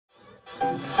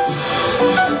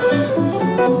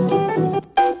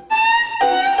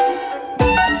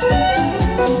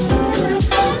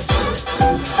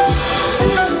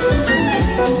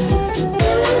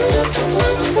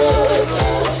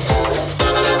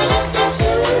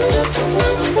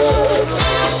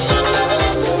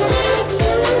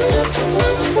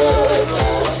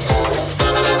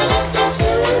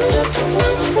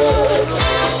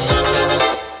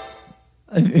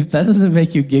that doesn't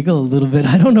make you giggle a little bit,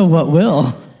 I don't know what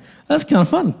will. That's kind of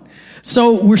fun.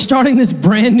 So we're starting this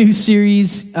brand new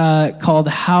series called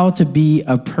How to Be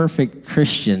a Perfect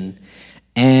Christian.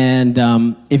 And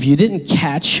if you didn't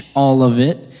catch all of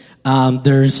it,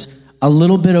 there's a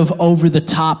little bit of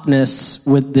over-the-topness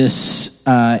with this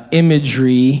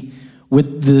imagery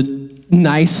with the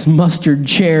nice mustard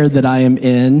chair that I am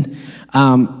in.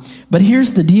 But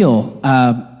here's the deal.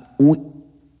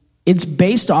 It's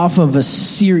based off of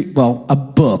a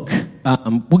book.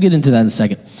 We'll get into that in a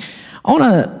second. I want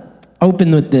to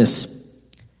open with this.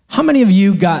 How many of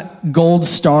you got gold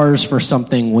stars for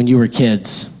something when you were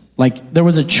kids? Like there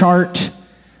was a chart,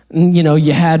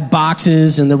 you had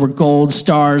boxes and there were gold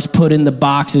stars put in the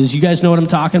boxes. You guys know what I'm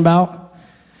talking about?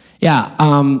 Yeah.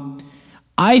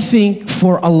 I think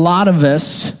for a lot of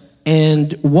us,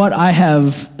 and what I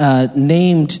have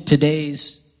named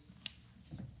today's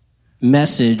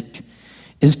message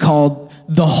is called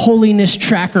the Holiness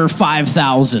Tracker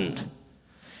 5000.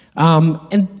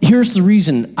 And here's the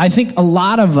reason. I think a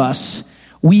lot of us,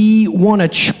 we want a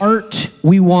chart.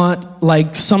 We want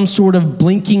like some sort of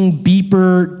blinking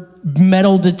beeper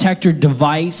metal detector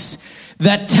device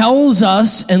that tells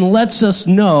us and lets us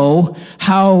know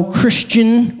how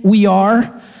Christian we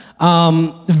are,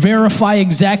 verify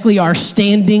exactly our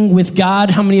standing with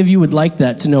God. How many of you would like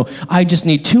that, to know, I just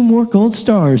need 2 more gold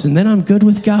stars and then I'm good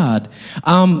with God?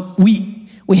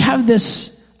 We have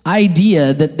this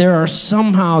idea that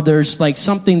there's like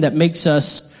something that makes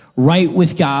us right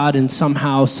with God and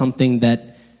somehow something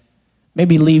that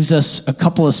maybe leaves us a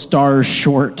couple of stars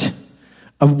short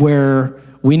of where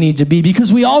we need to be.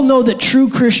 Because we all know that true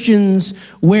Christians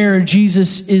wear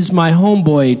Jesus is my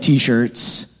homeboy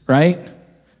t-shirts, right?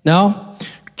 No?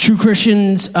 True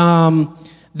Christians, perfect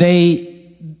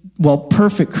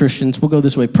Christians, we'll go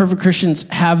this way. Perfect Christians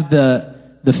have the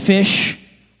fish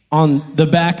on the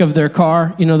back of their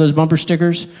car, those bumper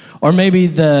stickers, or maybe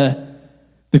the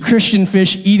Christian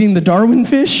fish eating the Darwin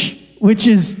fish, which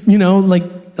is, like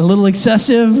a little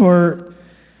excessive. Or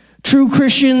true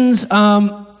Christians,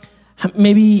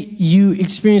 maybe you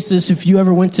experienced this if you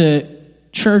ever went to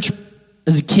church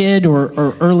as a kid or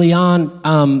early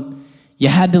on. You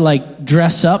had to like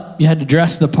dress up, you had to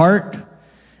dress the part.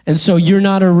 And so you're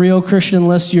not a real Christian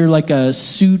unless you're like a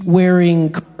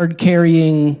suit-wearing,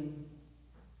 card-carrying.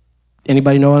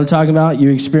 Anybody know what I'm talking about?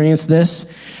 You experience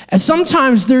this? And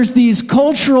sometimes there's these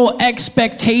cultural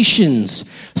expectations.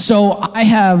 So I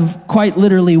have quite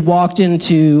literally walked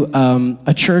into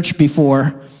a church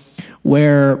before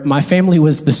where my family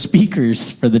was the speakers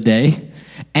for the day.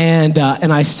 And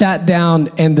I sat down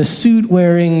and the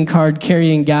suit-wearing,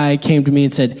 card-carrying guy came to me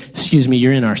and said, "Excuse me,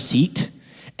 you're in our seat,"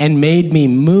 and made me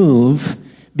move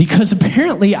because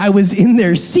apparently I was in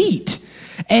their seat.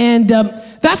 And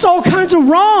that's all kinds of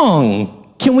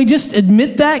wrong. Can we just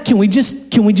admit that? Can we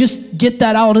just get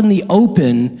that out in the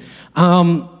open?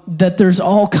 That there's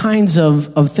all kinds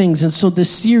of things. And so this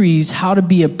series, How to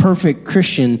Be a Perfect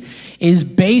Christian, is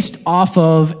based off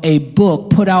of a book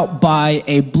put out by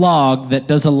a blog that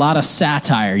does a lot of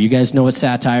satire. You guys know what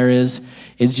satire is?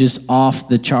 It's just off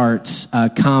the charts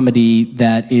comedy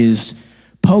that is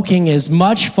poking as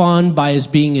much fun by as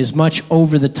being as much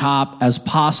over the top as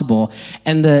possible.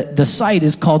 And the site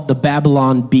is called the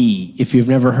Babylon Bee. If you've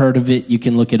never heard of it, you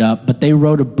can look it up. But they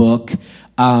wrote a book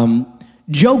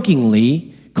jokingly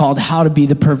called How to Be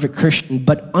the Perfect Christian.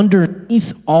 But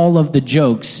underneath all of the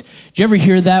jokes, did you ever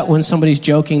hear that when somebody's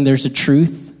joking, there's a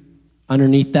truth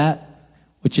underneath that,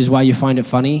 which is why you find it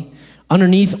funny?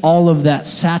 Underneath all of that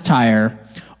satire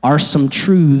are some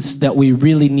truths that we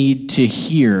really need to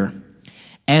hear.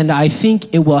 And I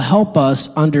think it will help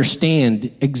us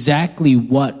understand exactly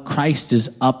what Christ is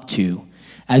up to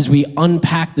as we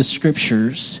unpack the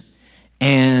scriptures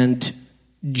and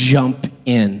jump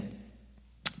in.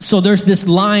 So there's this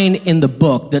line in the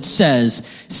book that says,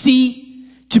 see,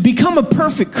 to become a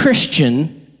perfect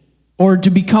Christian, or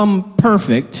to become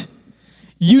perfect,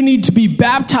 you need to be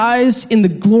baptized in the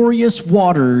glorious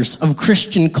waters of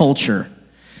Christian culture.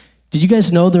 Did you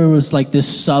guys know there was like this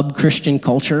sub-Christian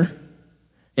culture?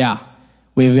 Yeah,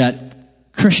 we've got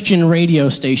Christian radio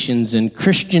stations and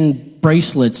Christian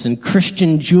bracelets and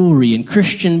Christian jewelry and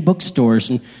Christian bookstores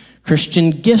and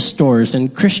Christian gift stores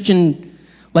and Christian,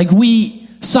 like we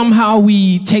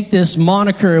take this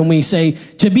moniker and we say,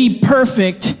 to be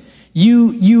perfect,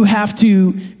 you have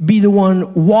to be the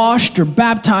one washed or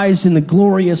baptized in the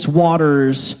glorious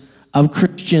waters of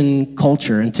Christian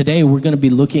culture. And today we're going to be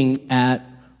looking at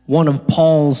one of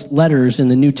Paul's letters in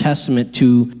the New Testament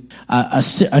to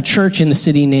a church in the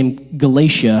city named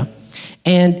Galatia.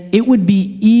 And it would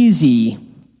be easy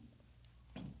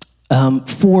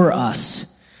for us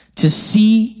to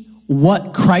see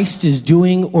what Christ is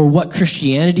doing or what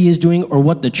Christianity is doing or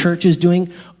what the church is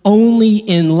doing only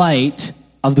in light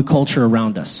of the culture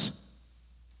around us.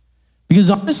 Because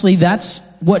honestly, that's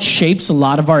what shapes a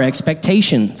lot of our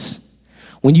expectations.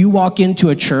 When you walk into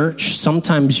a church,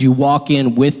 sometimes you walk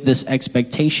in with this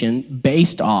expectation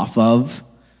based off of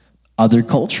other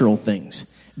cultural things,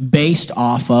 based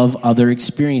off of other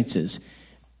experiences,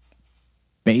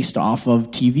 based off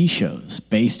of TV shows,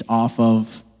 based off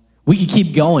of, we could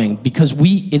keep going because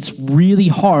it's really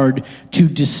hard to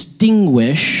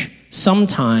distinguish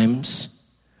sometimes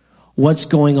what's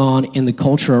going on in the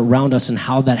culture around us and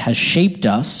how that has shaped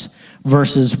us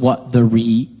versus what the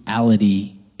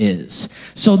reality is.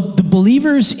 So the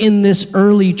believers in this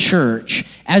early church,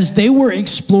 as they were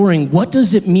exploring what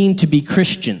does it mean to be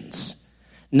Christians,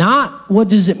 not what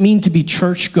does it mean to be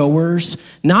churchgoers,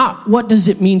 not what does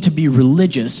it mean to be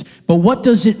religious, but what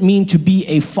does it mean to be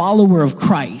a follower of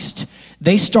Christ,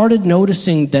 they started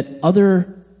noticing that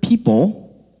other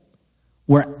people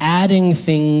were adding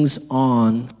things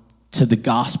on to the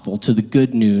gospel, to the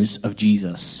good news of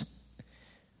Jesus.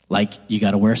 Like, you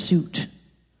got to wear a suit.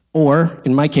 Or,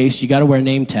 in my case, you got to wear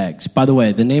name tags. By the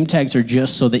way, the name tags are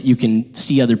just so that you can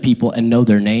see other people and know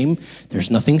their name. There's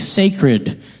nothing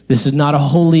sacred. This is not a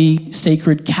holy,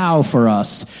 sacred cow for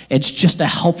us. It's just a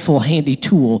helpful, handy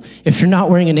tool. If you're not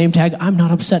wearing a name tag, I'm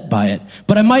not upset by it.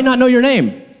 But I might not know your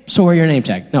name, so wear your name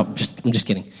tag. No, I'm just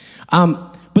kidding.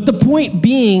 But the point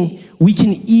being, we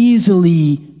can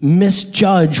easily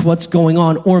misjudge what's going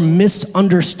on or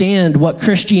misunderstand what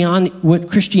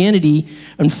Christianity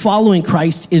and following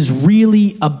Christ is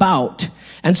really about.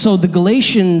 And so the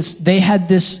Galatians, they had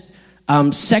this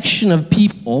section of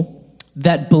people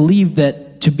that believed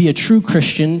that to be a true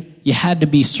Christian, you had to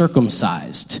be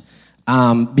circumcised,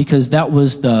 because that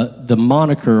was the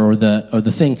moniker or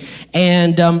the thing.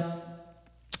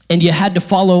 And you had to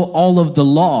follow all of the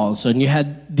laws, and you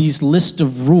had these list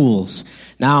of rules.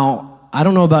 Now, I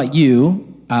don't know about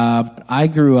you, I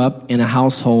grew up in a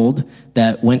household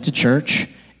that went to church,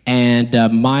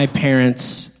 and my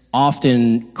parents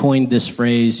often coined this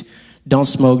phrase, don't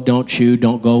smoke, don't chew,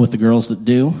 don't go with the girls that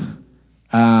do.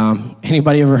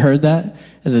 Anybody ever heard that?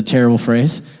 It's a terrible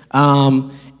phrase.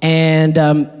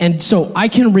 And so I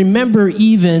can remember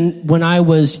even when I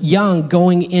was young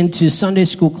going into Sunday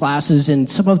school classes in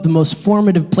some of the most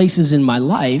formative places in my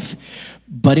life,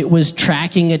 but it was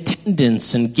tracking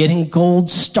attendance and getting gold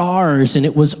stars, and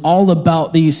it was all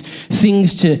about these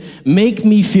things to make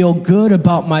me feel good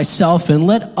about myself and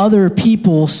let other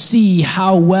people see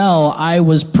how well I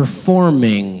was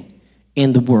performing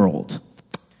in the world.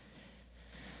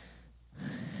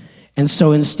 And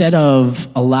so instead of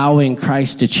allowing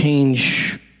Christ to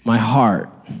change my heart,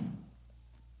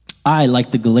 I,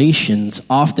 like the Galatians,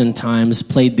 oftentimes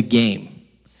played the game.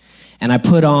 And I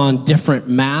put on different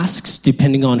masks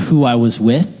depending on who I was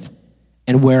with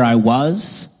and where I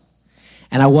was.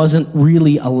 And I wasn't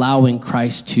really allowing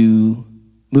Christ to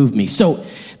move me. So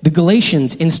the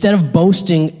Galatians, instead of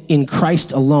boasting in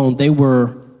Christ alone, they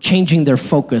were changing their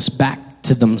focus back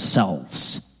to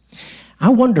themselves. I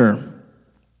wonder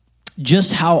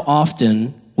just how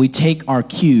often we take our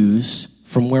cues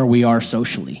from where we are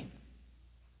socially.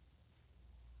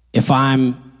 If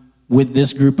I'm with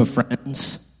this group of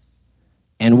friends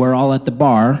and we're all at the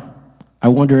bar, I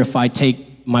wonder if I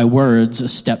take my words a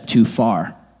step too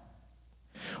far.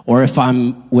 Or if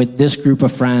I'm with this group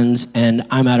of friends and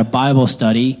I'm at a Bible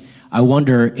study, I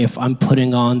wonder if I'm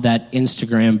putting on that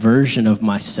Instagram version of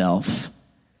myself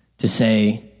to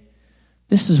say,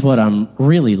 this is what I'm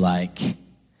really like,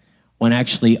 when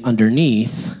actually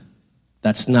underneath,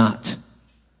 that's not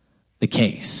the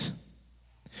case.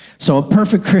 So a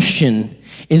perfect Christian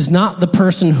is not the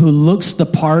person who looks the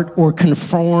part or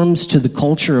conforms to the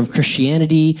culture of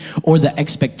Christianity or the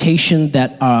expectation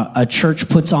that a church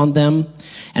puts on them,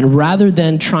 and rather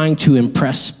than trying to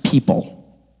impress people,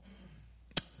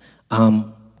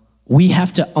 we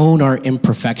have to own our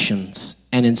imperfections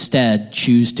and instead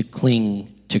choose to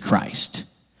cling to Christ.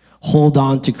 Hold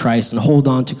on to Christ and hold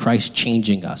on to Christ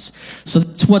changing us. So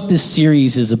that's what this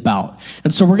series is about.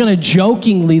 And so we're going to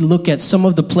jokingly look at some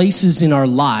of the places in our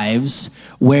lives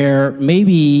where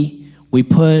maybe we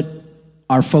put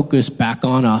our focus back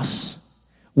on us,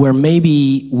 where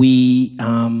maybe we're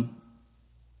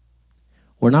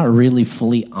not really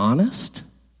fully honest.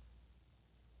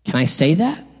 Can I say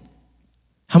that?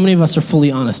 How many of us are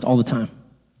fully honest all the time?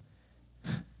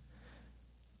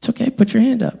 It's okay, put your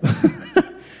hand up.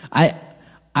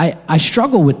 I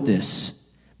struggle with this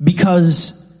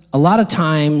because a lot of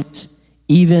times,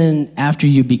 even after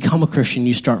you become a Christian,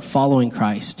 you start following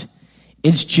Christ,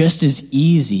 it's just as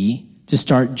easy to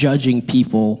start judging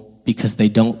people because they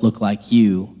don't look like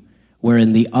you, where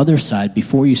in the other side,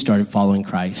 before you started following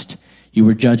Christ, you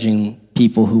were judging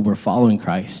people who were following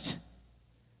Christ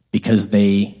because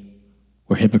they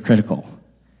were hypocritical,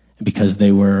 because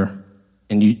they were,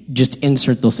 and you just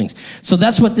insert those things. So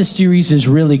that's what this series is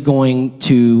really going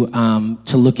to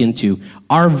look into.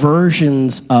 Our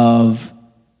versions of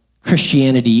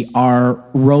Christianity are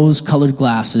rose-colored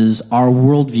glasses, our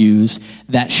worldviews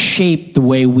that shape the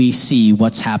way we see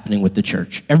what's happening with the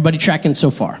church. Everybody tracking so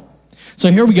far?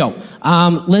 So here we go.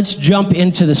 Let's jump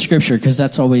into the scripture because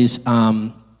that's always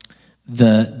the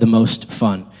most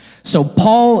fun. So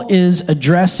Paul is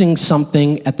addressing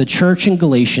something at the church in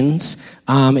Galatians.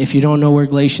 If you don't know where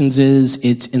Galatians is,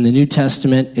 it's in the New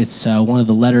Testament. It's one of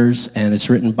the letters, and it's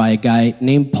written by a guy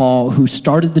named Paul who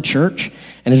started the church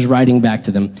and is writing back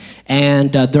to them.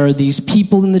 And there are these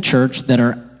people in the church that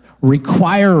are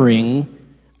requiring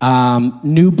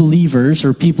new believers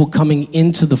or people coming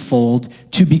into the fold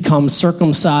to become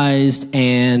circumcised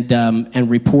and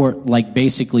report, like,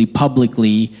 basically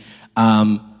publicly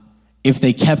if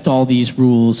they kept all these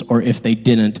rules or if they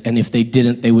didn't. And if they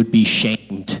didn't, they would be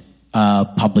shamed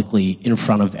publicly in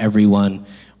front of everyone,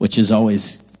 which is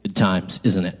always good times,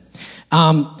 isn't it?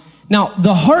 Now,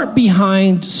 the heart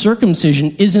behind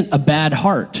circumcision isn't a bad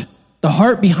heart. The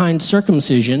heart behind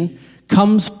circumcision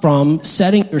comes from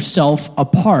setting yourself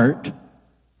apart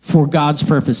for God's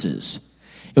purposes.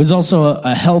 It was also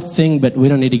a health thing, but we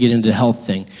don't need to get into the health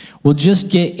thing. We'll just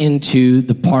get into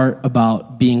the part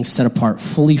about being set apart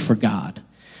fully for God.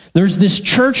 There's this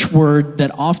church word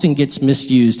that often gets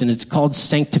misused, and it's called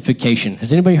sanctification.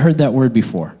 Has anybody heard that word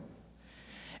before?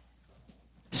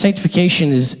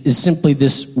 Sanctification is simply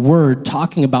this word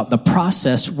talking about the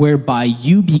process whereby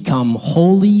you become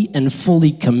wholly and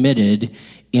fully committed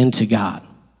into God,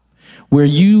 where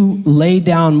you lay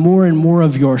down more and more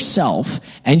of yourself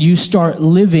and you start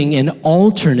living an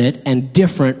alternate and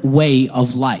different way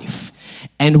of life.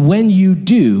 And when you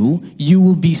do, you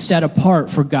will be set apart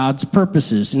for God's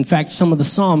purposes. In fact, some of the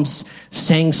Psalms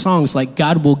sang songs like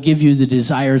God will give you the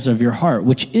desires of your heart,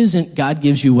 which isn't God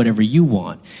gives you whatever you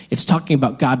want. It's talking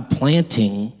about God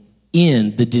planting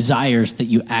in the desires that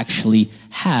you actually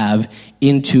have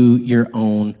into your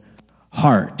own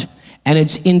heart. And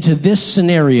it's into this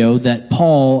scenario that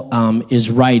Paul is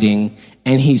writing,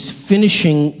 and he's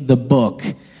finishing the book.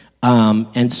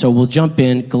 And so we'll jump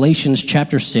in, Galatians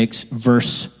chapter 6,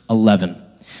 verse 11.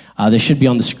 They should be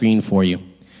on the screen for you.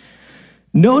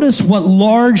 Notice what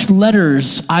large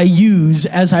letters I use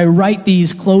as I write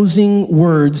these closing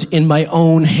words in my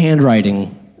own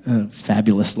handwriting. A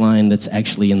fabulous line that's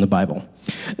actually in the Bible.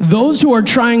 Those who are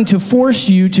trying to force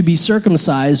you to be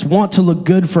circumcised want to look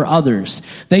good for others.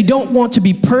 They don't want to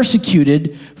be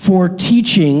persecuted for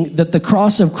teaching that the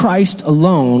cross of Christ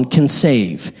alone can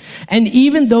save. And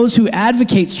even those who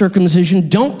advocate circumcision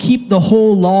don't keep the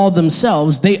whole law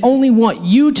themselves. They only want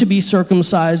you to be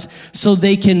circumcised so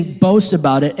they can boast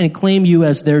about it and claim you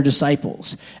as their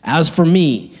disciples. As for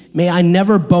me, may I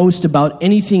never boast about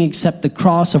anything except the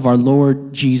cross of our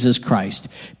Lord Jesus Christ.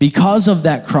 Because of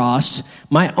that cross,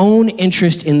 my own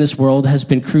interest in this world has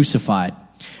been crucified,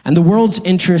 and the world's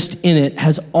interest in it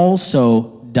has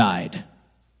also died.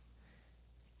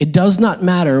 It does not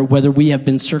matter whether we have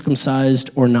been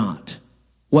circumcised or not.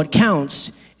 What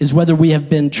counts is whether we have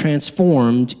been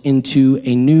transformed into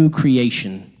a new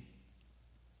creation.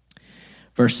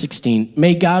 Verse 16,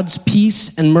 may God's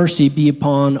peace and mercy be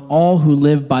upon all who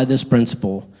live by this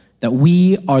principle, that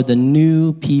we are the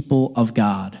new people of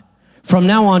God. From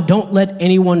now on, don't let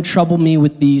anyone trouble me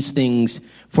with these things,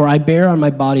 for I bear on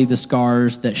my body the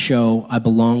scars that show I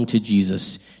belong to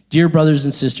Jesus. Dear brothers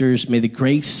and sisters, may the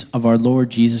grace of our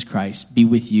Lord Jesus Christ be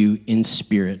with you in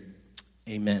spirit.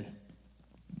 Amen.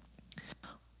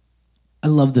 I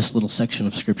love this little section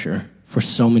of scripture for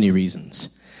so many reasons.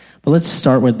 But let's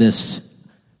start with this.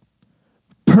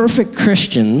 Perfect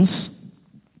Christians,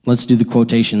 let's do the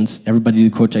quotations. Everybody do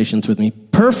the quotations with me.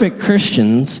 Perfect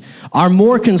Christians are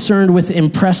more concerned with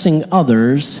impressing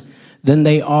others than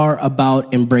they are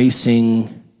about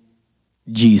embracing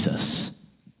Jesus.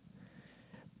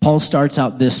 Paul starts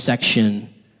out this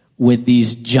section with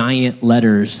these giant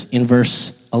letters. In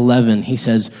verse 11, he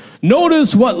says,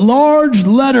 notice what large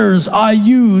letters I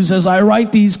use as I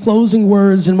write these closing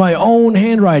words in my own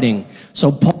handwriting.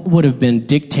 So Paul would have been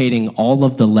dictating all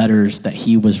of the letters that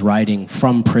he was writing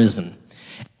from prison.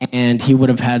 And he would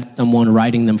have had someone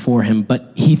writing them for him.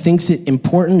 But he thinks it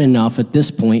important enough at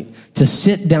this point to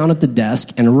sit down at the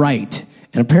desk and write.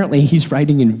 And apparently he's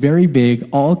writing in very big,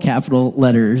 all capital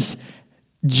letters,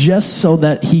 just so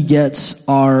that he gets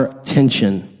our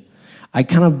attention. I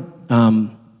kind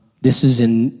of This is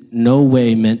in no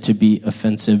way meant to be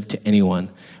offensive to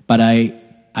anyone, but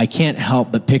I can't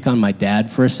help but pick on my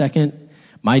dad for a second.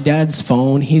 My dad's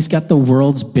phone, he's got the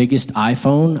world's biggest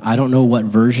iPhone. I don't know what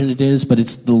version it is, but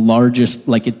it's the largest,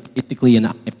 like it's basically an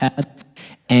iPad.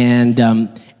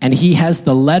 And he has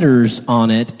the letters on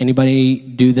it. Anybody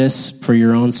do this for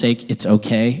your own sake? It's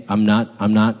okay. I'm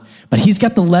not. But he's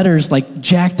got the letters like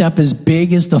jacked up as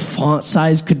big as the font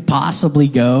size could possibly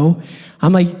go.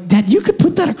 I'm like, Dad, you could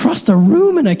put that across the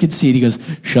room and I could see it. He goes,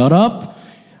 shut up.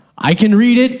 I can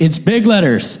read it. It's big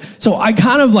letters. So I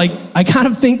kind of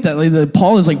think that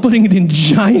Paul is like putting it in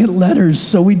giant letters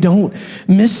so we don't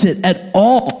miss it at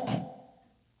all.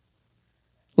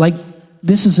 Like,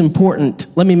 this is important.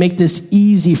 Let me make this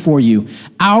easy for you.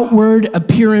 Outward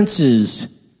appearances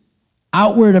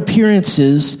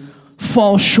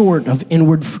fall short of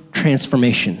inward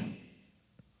transformation.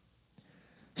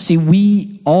 See,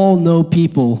 we all know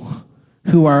people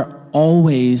who are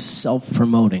always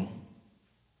self-promoting.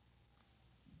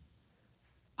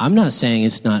 I'm not saying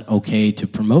it's not okay to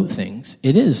promote things.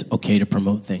 It is okay to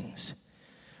promote things.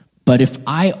 But if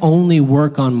I only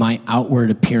work on my outward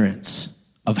appearance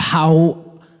of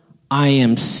how I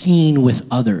am seen with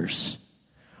others,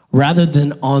 rather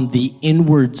than on the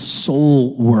inward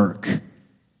soul work,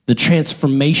 the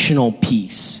transformational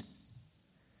piece,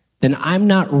 then I'm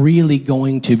not really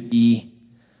going to be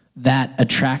that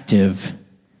attractive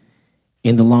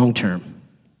in the long term.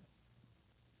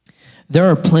 There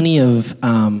are plenty of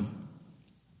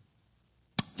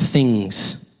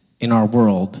things in our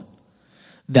world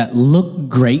that look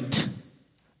great.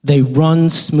 They run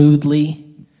smoothly.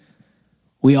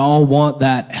 We all want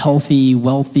that healthy,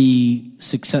 wealthy,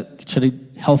 success.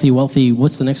 Healthy, wealthy,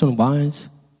 what's the next one? Wise?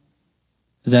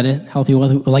 Is that it? Healthy,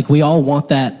 wealthy? Like we all want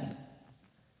that.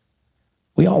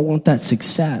 We all want that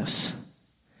success.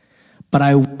 But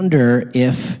I wonder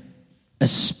if,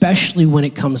 especially when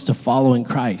it comes to following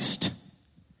Christ,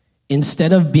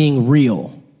 instead of being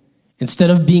real, instead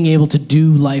of being able to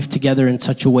do life together in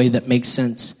such a way that makes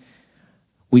sense,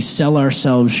 we sell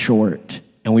ourselves short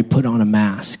and we put on a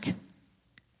mask.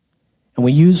 And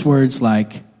we use words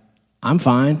like, I'm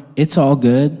fine, it's all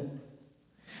good.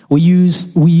 We use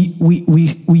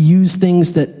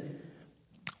things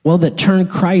that turn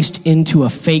Christ into a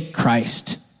fake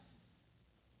Christ.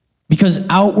 Because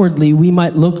outwardly, we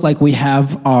might look like we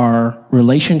have our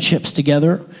relationships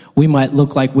together. We might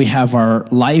look like we have our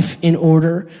life in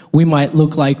order. We might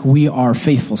look like we are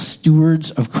faithful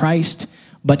stewards of Christ.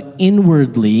 But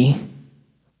inwardly,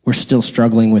 we're still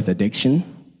struggling with addiction.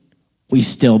 We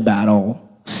still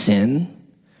battle sin.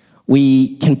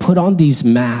 We can put on these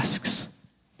masks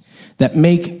that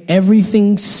make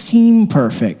everything seem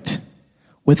perfect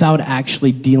without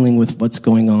actually dealing with what's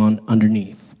going on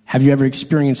underneath. Have you ever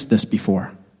experienced this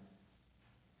before?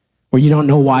 Where you don't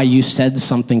know why you said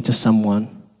something to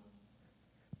someone,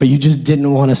 but you just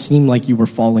didn't want to seem like you were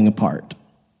falling apart.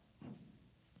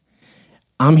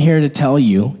 I'm here to tell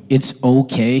you it's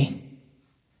okay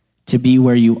to be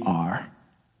where you are,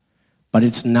 but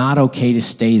it's not okay to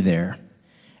stay there,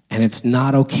 and it's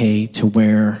not okay to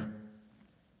wear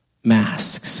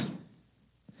masks.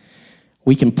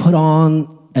 We can put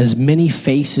on as many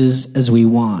faces as we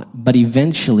want, but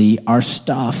eventually our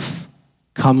stuff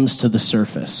comes to the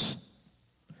surface.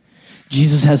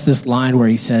 Jesus has this line where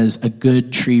he says, a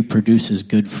good tree produces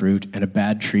good fruit and a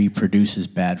bad tree produces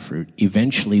bad fruit.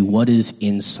 Eventually, what is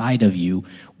inside of you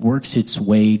works its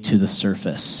way to the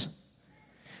surface.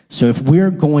 So if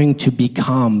we're going to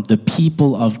become the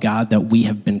people of God that we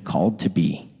have been called to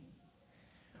be,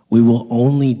 we will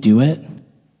only do it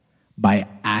by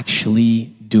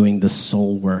actually doing the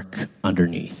soul work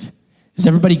underneath. Is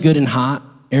everybody good and hot?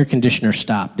 Air conditioner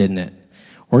stopped, didn't it?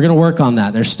 We're going to work on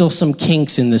that. There's still some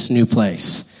kinks in this new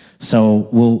place, so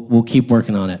we'll keep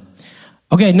working on it.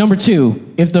 Okay, number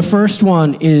 2. If the first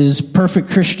one is perfect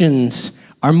Christians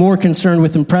are more concerned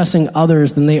with impressing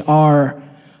others than they are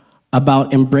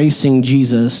about embracing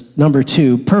Jesus. Number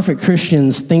 2, perfect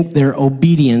Christians think their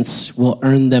obedience will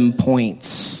earn them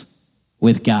points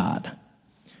with God.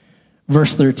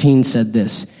 Verse 13 said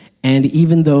this, and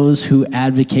even those who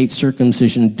advocate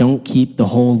circumcision don't keep the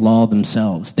whole law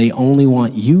themselves. They only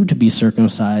want you to be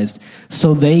circumcised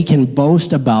so they can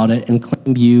boast about it and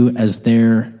claim you as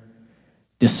their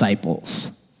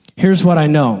disciples. Here's what I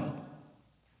know.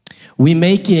 We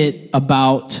make it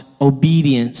about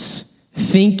obedience,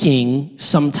 thinking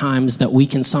sometimes that we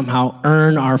can somehow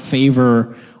earn our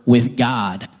favor with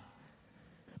God,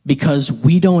 because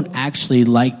we don't actually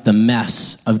like the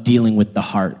mess of dealing with the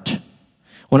heart.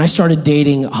 When I started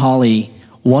dating Holly,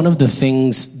 one of the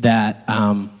things that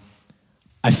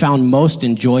I found most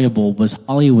enjoyable was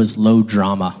Holly was low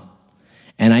drama.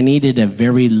 And I needed a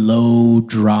very low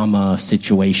drama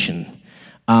situation.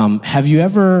 Have you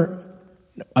ever,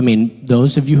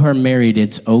 those of you who are married,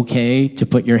 it's okay to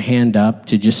put your hand up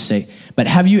to just say, but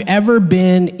have you ever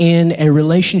been in a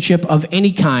relationship of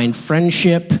any kind,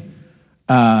 friendship,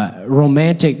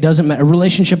 romantic, doesn't matter, a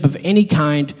relationship of any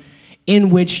kind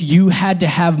in which you had to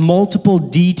have multiple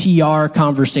DTR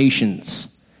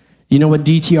conversations? You know what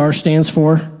DTR stands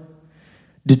for?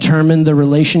 Determine the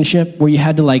relationship, where you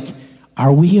had to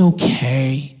are we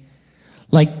okay?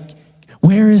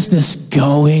 Where is this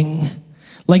going?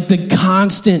 The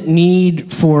constant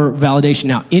need for validation.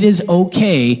 Now, it is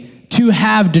okay to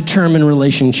have determined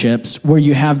relationships where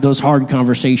you have those hard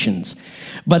conversations.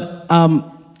 But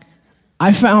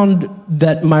I found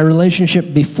that my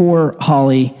relationship before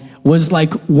Holly was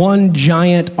like one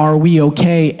giant "are we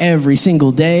okay" every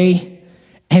single day.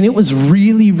 And it was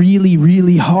really, really,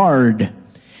 really hard.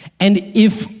 And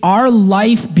if our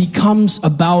life becomes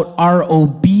about our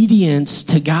obedience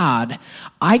to God,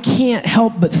 I can't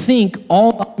help but think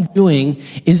all I'm doing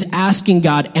is asking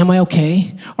God, am I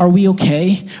okay? Are we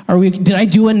okay? Did I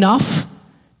do enough?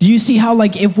 Do you see how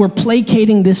if we're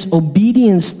placating this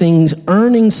obedience things,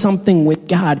 earning something with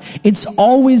God, it's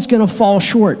always going to fall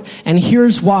short. And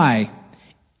here's why.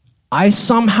 I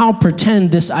somehow pretend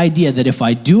this idea that if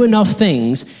I do enough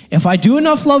things, if I do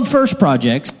enough Love First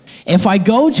projects, if I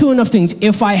go to enough things,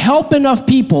 if I help enough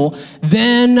people,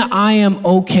 then I am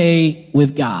okay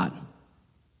with God.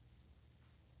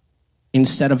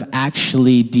 Instead of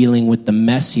actually dealing with the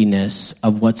messiness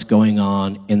of what's going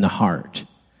on in the heart.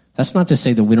 That's not to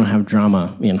say that we don't have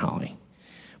drama, me and Holly.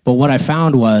 But what I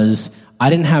found was I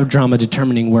didn't have drama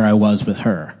determining where I was with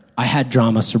her. I had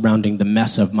drama surrounding the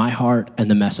mess of my heart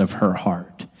and the mess of her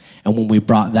heart. And when we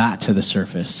brought that to the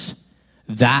surface,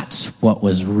 that's what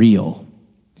was real.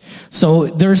 So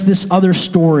there's this other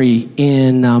story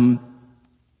in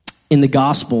the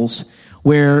Gospels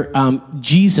where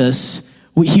Jesus,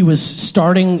 he was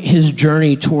starting his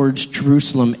journey towards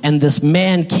Jerusalem, and this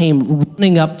man came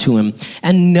running up to him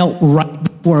and knelt right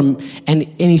before him, and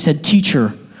he said,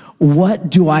 "Teacher, what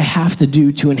do I have to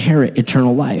do to inherit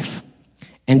eternal life?"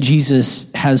 And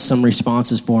Jesus has some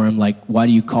responses for him, like, "Why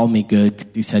do you call me good?"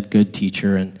 He said, "Good,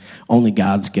 teacher, and only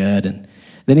God's good." And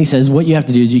then he says, what you have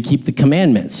to do is you keep the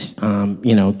commandments.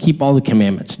 Keep all the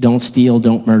commandments. Don't steal,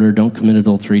 don't murder, don't commit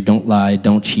adultery, don't lie,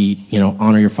 don't cheat,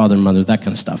 honor your father and mother, that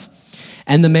kind of stuff.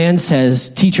 And the man says,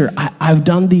 "Teacher, I've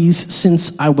done these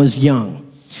since I was young."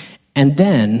 And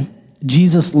then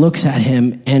Jesus looks at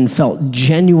him and felt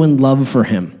genuine love for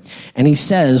him. And he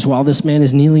says, while this man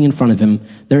is kneeling in front of him,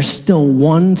 "There's still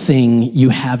one thing you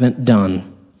haven't done.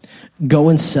 Go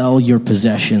and sell your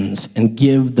possessions and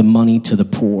give the money to the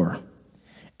poor,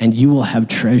 and you will have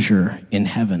treasure in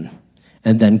heaven.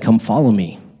 And then come follow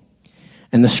me."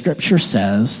 And the scripture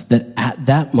says that at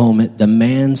that moment, the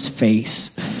man's face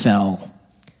fell,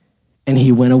 and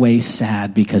he went away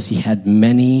sad because he had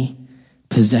many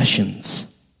possessions.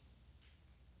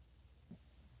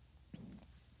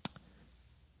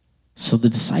 So the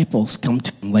disciples come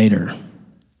to him later,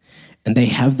 and they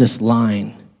have this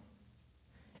line,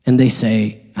 and they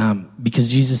say, because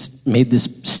Jesus made this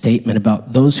statement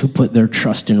about those who put their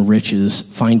trust in riches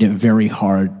find it very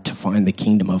hard to find the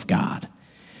kingdom of God.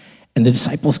 And the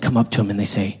disciples come up to him and they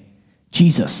say,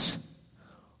 "Jesus,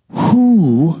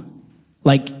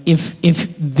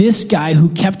 if this guy who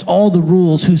kept all the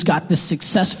rules, who's got this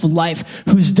successful life,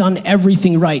 who's done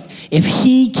everything right, if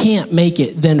he can't make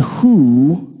it, then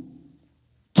who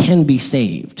can be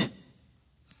saved?"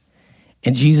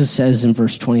 And Jesus says in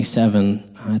verse 27,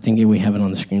 I think we have it on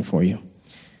the screen for you.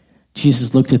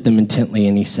 Jesus looked at them intently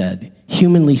and he said,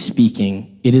 "Humanly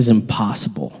speaking, it is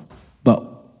impossible, but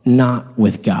not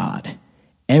with God.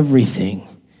 Everything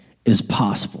is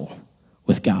possible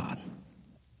with God."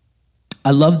 I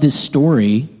love this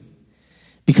story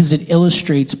because it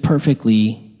illustrates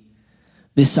perfectly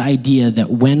this idea that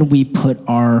when we put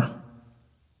our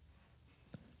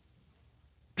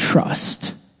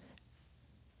trust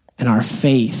and our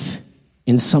faith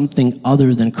in something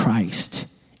other than Christ,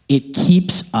 it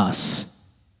keeps us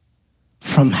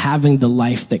from having the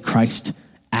life that Christ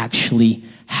actually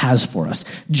has for us.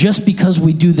 Just because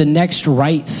we do the next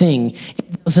right thing,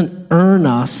 it doesn't earn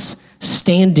us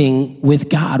standing with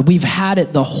God. We've had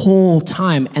it the whole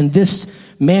time, and this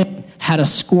man had a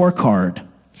scorecard.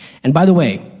 And by the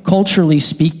way, culturally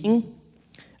speaking,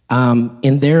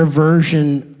 in their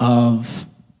version of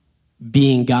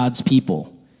being God's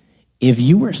people, if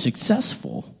you were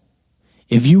successful,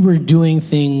 if you were doing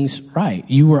things right,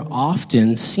 you were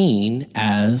often seen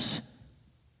as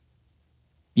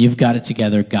you've got it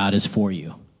together, God is for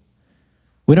you.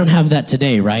 We don't have that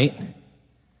today, right?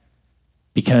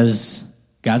 Because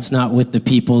God's not with the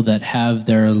people that have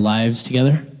their lives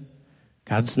together.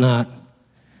 God's not.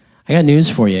 I got news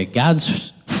for you.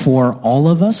 God's for all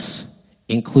of us,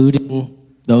 including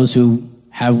those who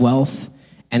have wealth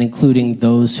and including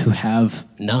those who have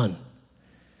none.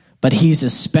 But he's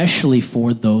especially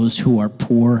for those who are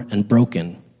poor and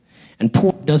broken. And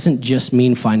poor doesn't just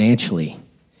mean financially.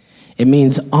 It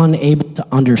means unable to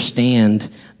understand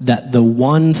that the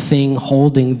one thing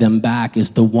holding them back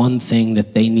is the one thing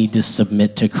that they need to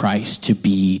submit to Christ to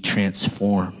be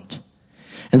transformed.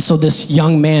 And so this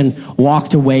young man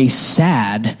walked away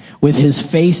sad with his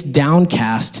face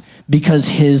downcast because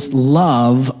his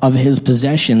love of his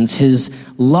possessions, his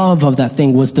love of that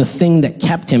thing was the thing that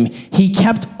kept him. He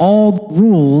kept all the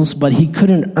rules, but he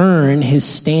couldn't earn his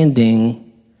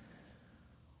standing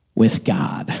with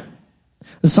God.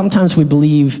 Sometimes we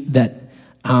believe that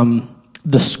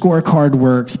the scorecard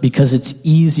works because it's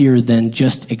easier than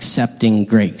just accepting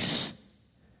grace.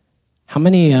 How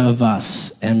many of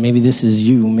us, and maybe this is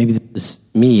you, maybe this is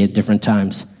me at different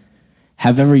times,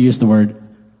 have ever used the word,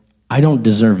 I don't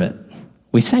deserve it?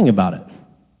 We sang about it.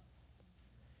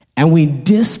 And we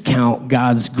discount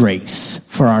God's grace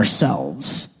for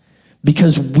ourselves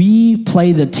because we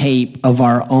play the tape of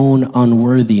our own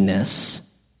unworthiness.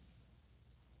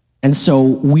 And so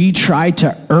we try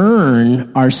to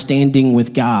earn our standing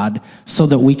with God so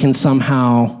that we can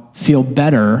somehow feel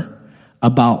better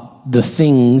about the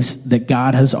things that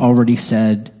God has already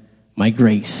said, my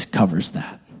grace covers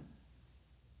that.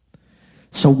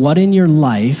 So what in your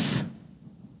life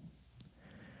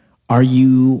are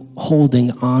you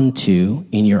holding on to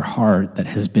in your heart that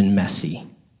has been messy?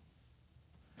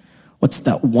 What's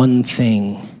that one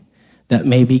thing that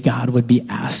maybe God would be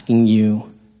asking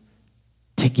you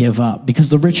to give up? Because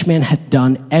the rich man had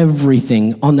done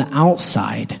everything on the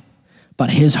outside, but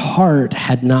his heart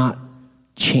had not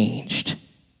changed.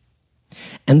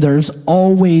 And there's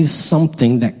always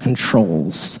something that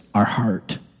controls our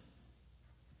heart.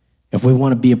 If we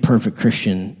want to be a perfect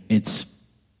Christian, it's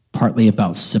partly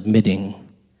about submitting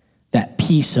that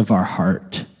piece of our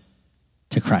heart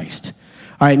to Christ.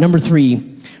 All right, number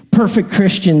 3, perfect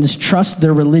Christians trust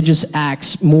their religious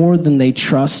acts more than they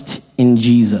trust in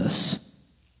Jesus.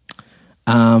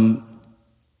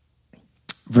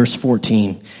 Verse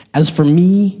 14, as for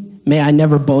me, may I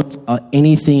never boast about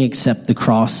anything except the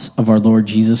cross of our Lord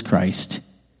Jesus Christ.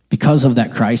 Because of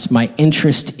that Christ, my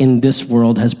interest in this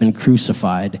world has been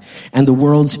crucified, and the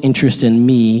world's interest in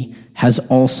me has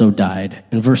also died.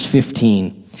 In verse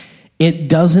 15, it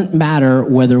doesn't matter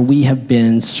whether we have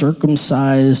been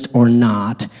circumcised or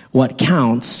not. What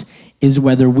counts is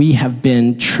whether we have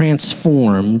been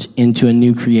transformed into a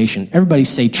new creation. Everybody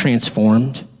say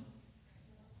transformed.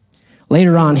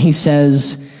 Later on, he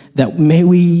says that may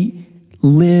we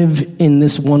live in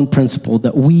this one principle,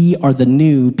 that we are the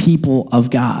new people of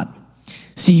God.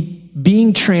 See,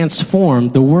 being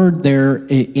transformed, the word there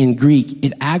in Greek,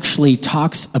 it actually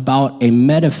talks about a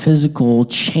metaphysical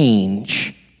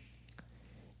change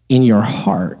in your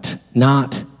heart,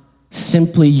 not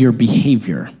simply your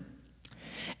behavior.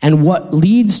 And what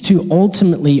leads to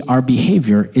ultimately our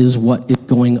behavior is what is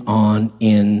going on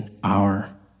in our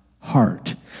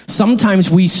heart. Sometimes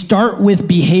we start with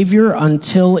behavior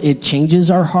until it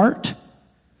changes our heart.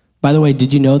 By the way,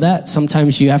 did you know that?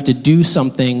 Sometimes you have to do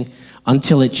something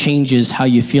until it changes how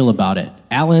you feel about it.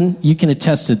 Alan, you can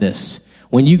attest to this.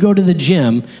 When you go to the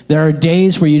gym, there are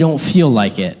days where you don't feel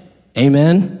like it.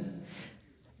 Amen?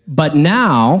 But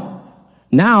now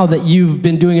that you've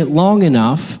been doing it long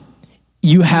enough,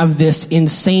 you have this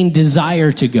insane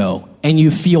desire to go, and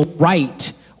you feel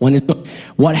right when it's.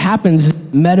 What happens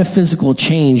is metaphysical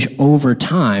change over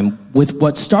time with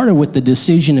what started with the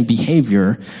decision and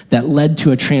behavior that led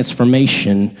to a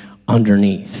transformation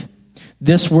underneath.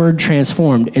 This word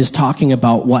transformed is talking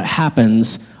about what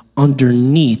happens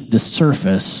underneath the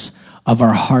surface of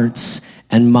our hearts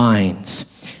and minds.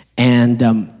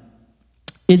 And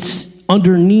it's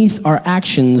underneath our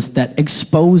actions that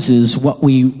exposes what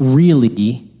we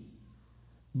really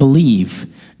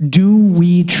believe. Do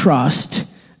we trust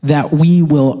that we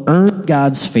will earn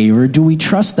God's favor? Do we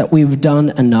trust that we've done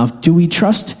enough? Do we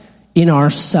trust in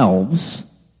ourselves?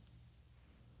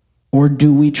 Or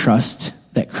do we trust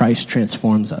that Christ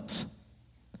transforms us?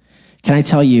 Can I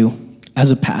tell you, as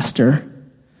a pastor,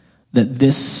 that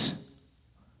this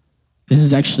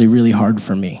is actually really hard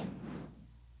for me?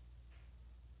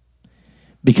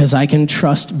 Because I can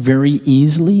trust very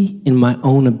easily in my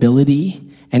own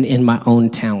ability and in my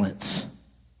own talents.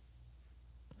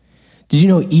 Did you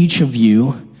know each of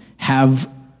you have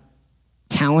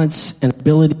talents and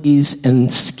abilities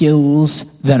and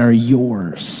skills that are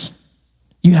yours.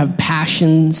 You have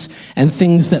passions and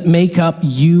things that make up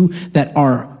you that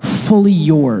are fully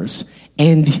yours.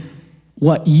 And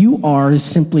what you are is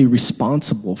simply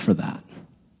responsible for that.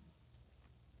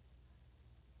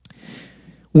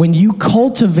 When you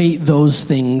cultivate those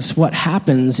things, what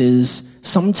happens is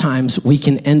sometimes we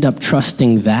can end up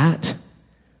trusting that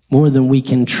more than we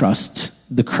can trust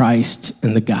the Christ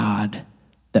and the God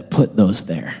that put those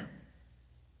there.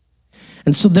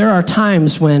 And so there are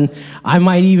times when I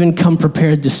might even come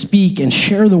prepared to speak and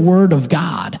share the word of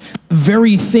God, the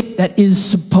very thing that is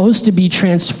supposed to be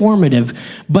transformative.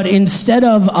 But instead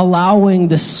of allowing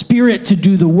the Spirit to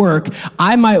do the work,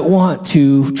 I might want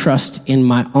to trust in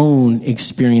my own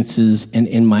experiences and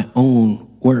in my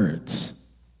own words.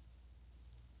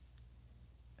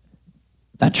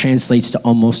 That translates to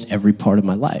almost every part of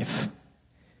my life.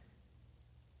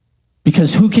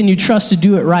 Because who can you trust to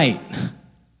do it right?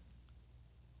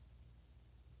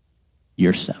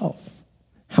 Yourself.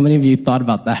 How many of you thought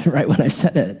about that right when I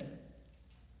said it?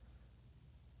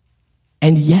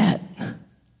 And yet,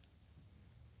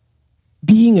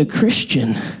 being a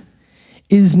Christian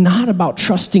is not about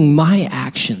trusting my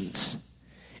actions.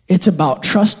 It's about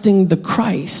trusting the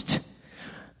Christ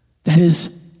that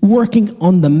is working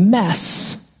on the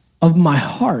mess of my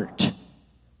heart.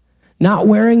 Not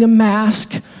wearing a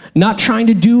mask, not trying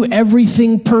to do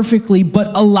everything perfectly,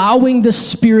 but allowing the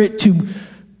Spirit to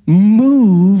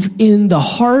move in the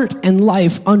heart and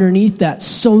life underneath that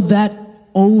so that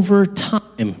over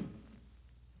time,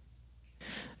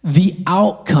 the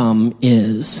outcome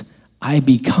is I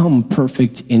become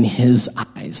perfect in His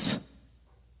eyes.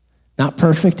 Not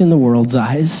perfect in the world's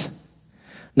eyes.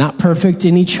 Not perfect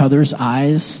in each other's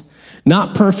eyes.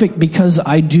 Not perfect because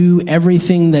I do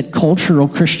everything that cultural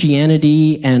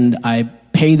Christianity and I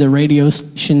pay the radio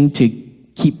station to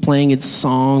keep playing its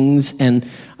songs and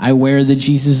I wear the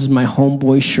Jesus is my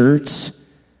homeboy shirts.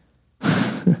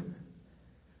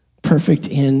 Perfect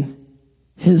in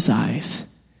His eyes.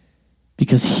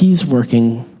 Because He's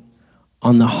working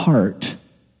on the heart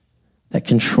that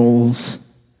controls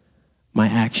my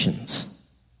actions.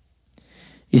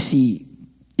 You see,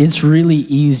 it's really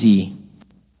easy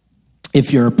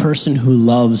if you're a person who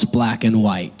loves black and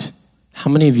white. How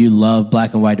many of you love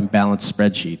black and white and balanced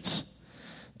spreadsheets?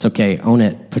 It's okay, own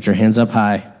it. Put your hands up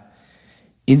high.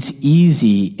 It's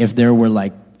easy if there were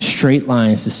like straight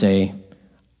lines to say,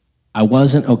 I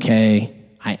wasn't okay,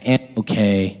 I am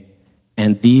okay,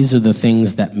 and these are the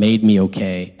things that made me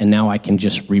okay, and now I can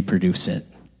just reproduce it.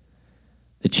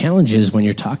 The challenge is when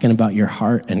you're talking about your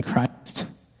heart and Christ,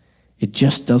 it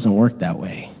just doesn't work that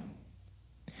way.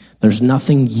 There's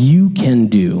nothing you can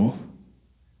do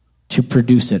to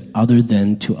produce it other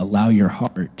than to allow your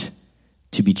heart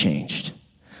to be changed,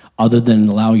 other than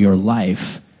allow your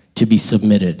life to be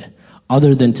submitted,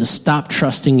 other than to stop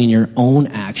trusting in your own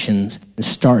actions and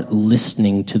start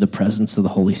listening to the presence of the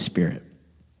Holy Spirit.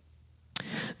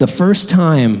 The first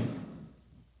time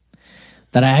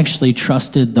that I actually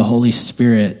trusted the Holy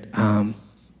Spirit,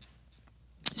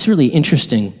 it's really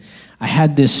interesting. I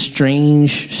had this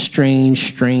strange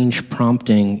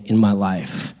prompting in my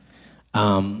life.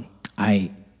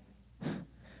 I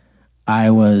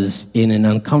was in an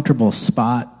uncomfortable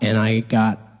spot, and I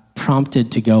got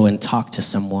prompted to go and talk to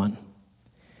someone.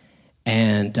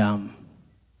 And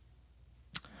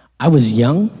I was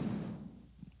young.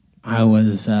 I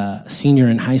was a senior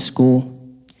in high school,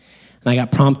 and I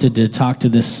got prompted to talk to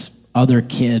this other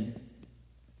kid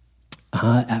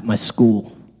at my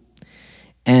school.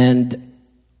 And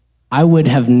I would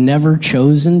have never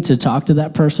chosen to talk to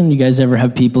that person. You guys ever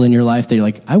have people in your life that you're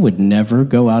like, I would never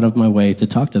go out of my way to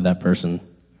talk to that person?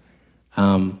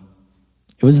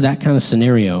 It was that kind of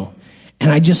scenario. And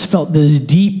I just felt this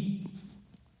deep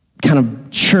kind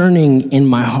of churning in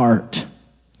my heart.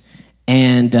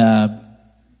 And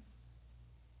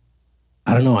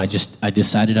I don't know, I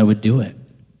decided I would do it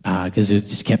because it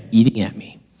just kept eating at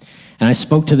me. And I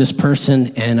spoke to this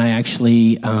person, and I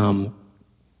actually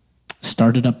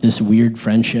started up this weird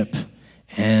friendship.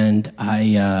 And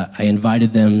I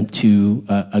invited them to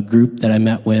a group that I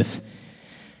met with.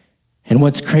 And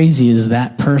what's crazy is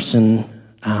that person,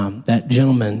 that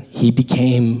gentleman, he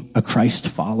became a Christ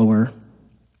follower.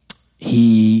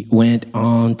 He went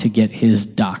on to get his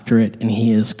doctorate, and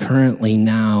he is currently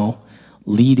now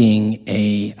leading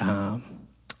a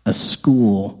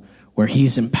school where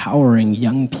he's empowering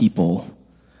young people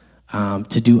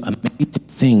to do amazing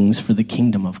things for the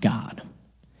kingdom of God.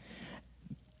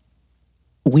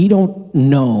 We don't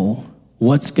know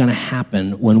what's going to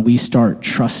happen when we start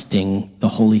trusting the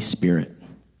Holy Spirit.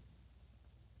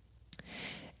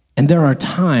 And there are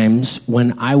times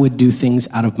when I would do things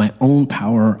out of my own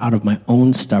power, out of my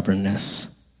own stubbornness,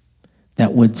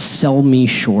 that would sell me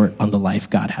short on the life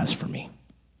God has for me.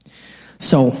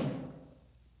 So,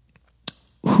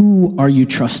 who are you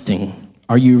trusting?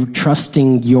 Are you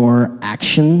trusting your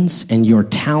actions and your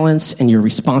talents and your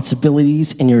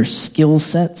responsibilities and your skill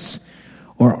sets?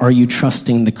 Or are you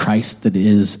trusting the Christ that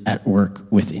is at work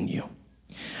within you?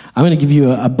 I'm going to give you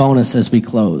a bonus as we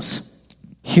close.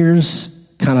 Here's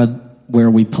kind of where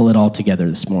we pull it all together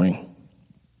this morning.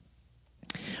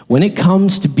 When it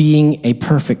comes to being a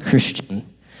perfect Christian,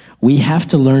 we have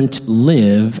to learn to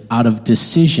live out of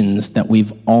decisions that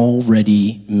we've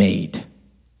already made.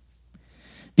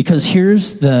 Because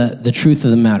here's the truth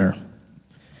of the matter.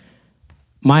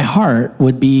 My heart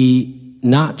would be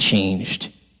not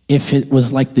changed if it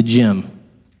was like the gym.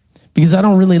 Because I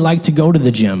don't really like to go to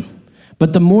the gym.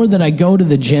 But the more that I go to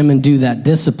the gym and do that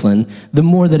discipline, the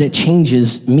more that it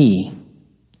changes me.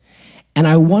 And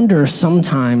I wonder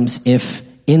sometimes if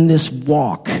in this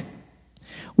walk,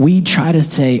 we try to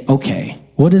say, okay,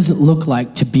 what does it look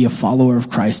like to be a follower of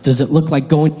Christ? Does it look like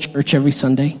going to church every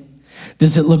Sunday?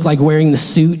 Does it look like wearing the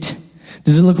suit?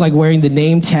 Does it look like wearing the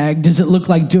name tag? Does it look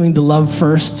like doing the love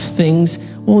first things?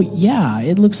 Well, yeah,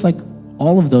 it looks like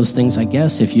all of those things, I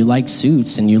guess, if you like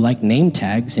suits and you like name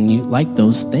tags and you like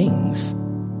those things.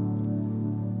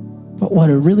 But what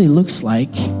it really looks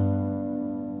like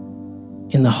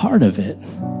in the heart of it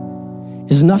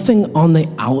is nothing on the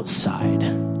outside.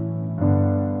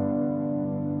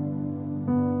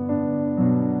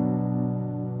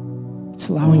 It's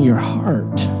allowing your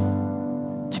heart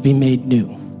to be made new.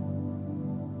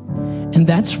 And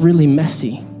that's really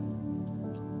messy.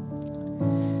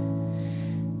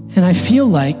 And I feel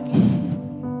like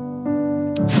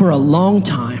for a long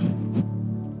time,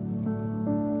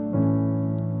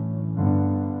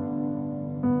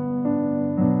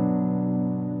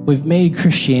 we've made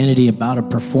Christianity about a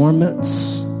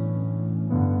performance,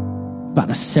 about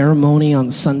a ceremony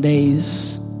on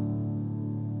Sundays,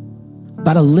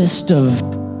 about a list of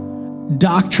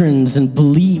doctrines and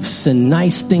beliefs and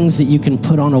nice things that you can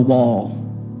put on a wall,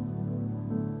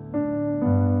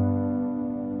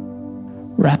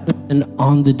 rather than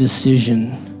on the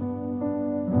decision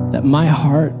that my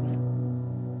heart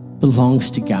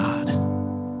belongs to God.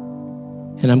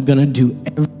 And I'm going to do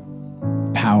every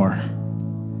power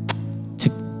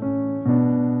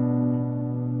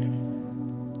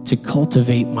to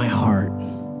cultivate my heart.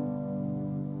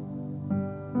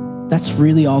 That's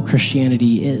really all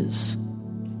Christianity is.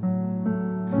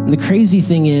 And the crazy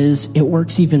thing is, it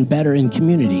works even better in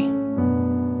community.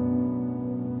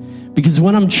 Because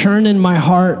when I'm churning my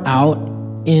heart out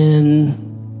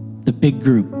in the big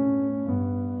group,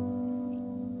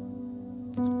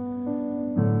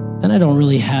 then I don't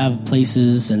really have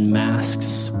places and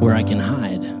masks where I can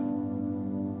hide.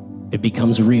 It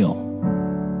becomes real.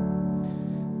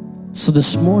 So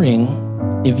this morning,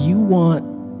 if you want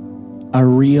a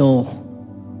real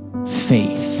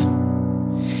faith,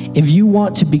 if you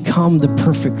want to become the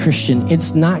perfect Christian,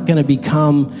 it's not going to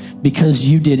become because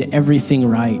you did everything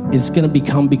right. It's going to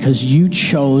become because you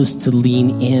chose to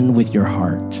lean in with your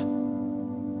heart.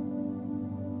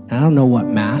 And I don't know what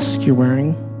mask you're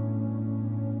wearing.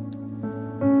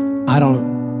 I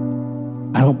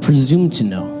don't presume to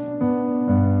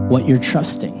know what you're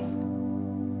trusting.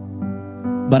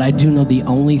 But I do know the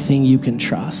only thing you can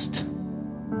trust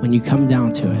when you come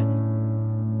down to it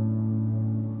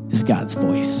is God's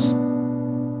voice.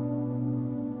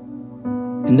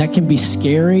 And that can be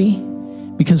scary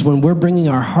because when we're bringing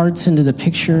our hearts into the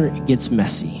picture, it gets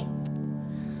messy.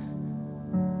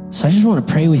 So I just want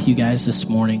to pray with you guys this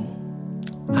morning.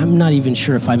 I'm not even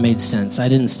sure if I made sense. I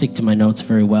didn't stick to my notes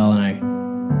very well, and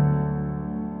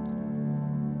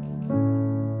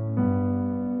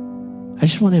I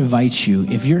just want to invite you,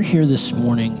 if you're here this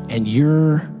morning and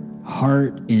your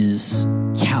heart is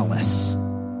callous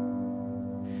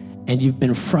and you've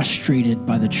been frustrated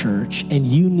by the church and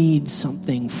you need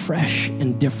something fresh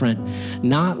and different,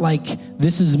 not like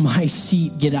this is my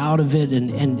seat, get out of it and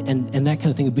that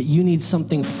kind of thing, but you need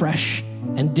something fresh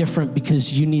and different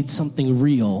because you need something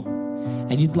real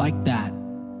and you'd like that,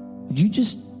 would you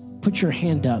just put your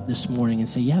hand up this morning and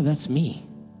say, yeah, that's me.